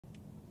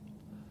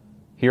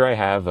Here I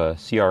have a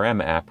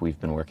CRM app we've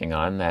been working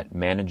on that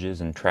manages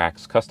and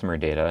tracks customer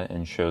data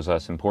and shows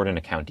us important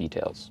account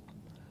details.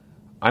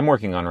 I'm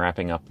working on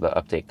wrapping up the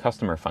update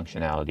customer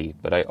functionality,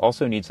 but I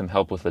also need some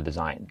help with the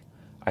design.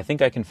 I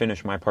think I can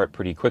finish my part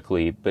pretty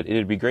quickly, but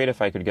it'd be great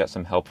if I could get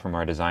some help from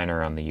our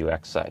designer on the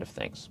UX side of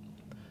things.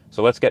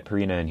 So let's get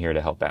Parina in here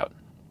to help out.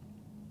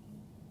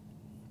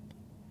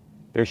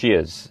 There she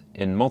is.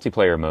 In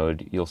multiplayer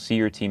mode, you'll see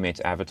your teammate's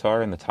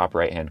avatar in the top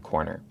right-hand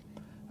corner.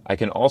 I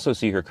can also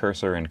see her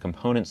cursor and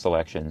component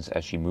selections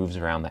as she moves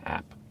around the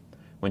app.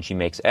 When she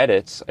makes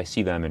edits, I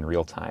see them in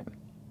real time.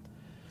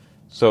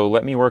 So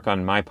let me work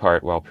on my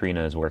part while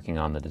Parina is working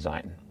on the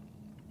design.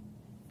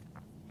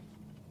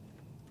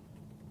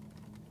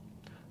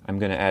 I'm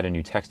going to add a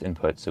new text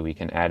input so we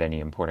can add any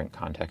important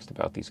context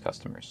about these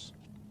customers.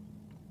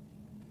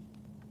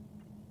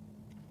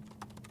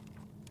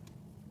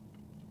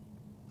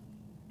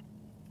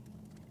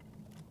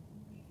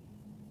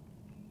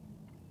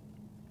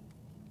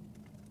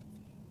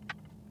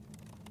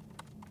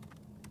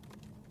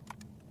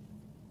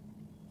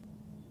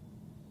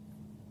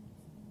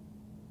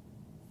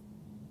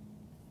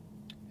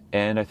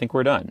 And I think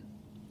we're done.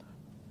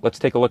 Let's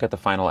take a look at the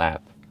final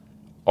app.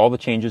 All the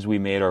changes we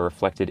made are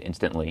reflected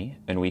instantly,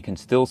 and we can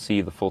still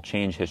see the full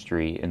change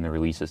history in the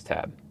Releases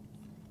tab.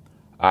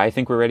 I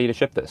think we're ready to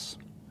ship this.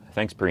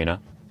 Thanks,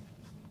 Parina.